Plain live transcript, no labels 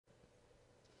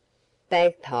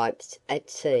Bagpipes at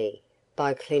Sea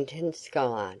by Clinton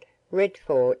Scollard.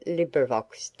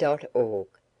 LibriVox.org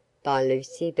by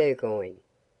Lucy Burgoyne.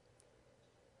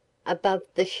 Above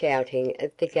the shouting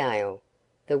of the gale,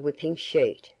 the whipping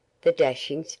sheet, the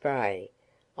dashing spray,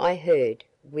 I heard,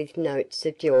 with notes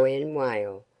of joy and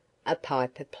wail, a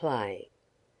piper play.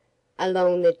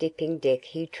 Along the dipping deck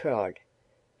he trod,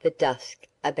 the dusk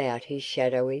about his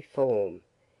shadowy form.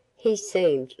 He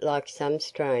seemed like some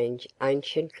strange,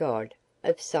 ancient god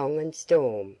of song and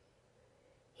storm.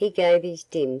 He gave his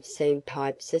dim-seen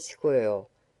pipes a swirl,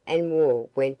 and war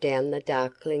went down the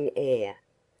darkling air.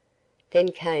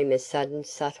 Then came a sudden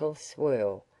subtle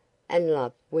swirl, and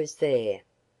love was there.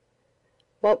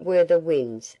 What were the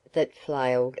winds that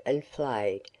flailed and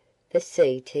flayed the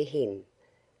sea to him,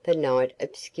 the night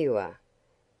obscure?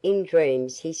 In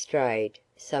dreams he strayed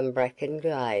some bracken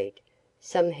glade,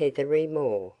 some heathery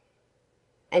moor.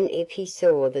 And if he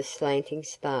saw the slanting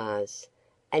spars,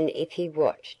 and if he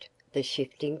watched the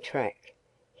shifting track,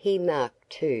 he marked,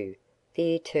 too,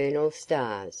 the eternal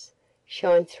stars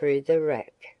shine through the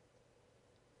wrack.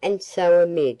 And so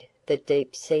amid the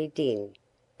deep sea din,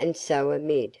 and so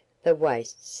amid the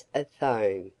wastes of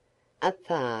foam,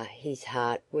 afar his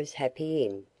heart was happy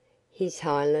in his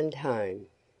highland home.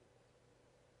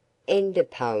 End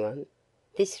of poem.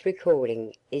 This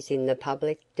recording is in the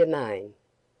public domain.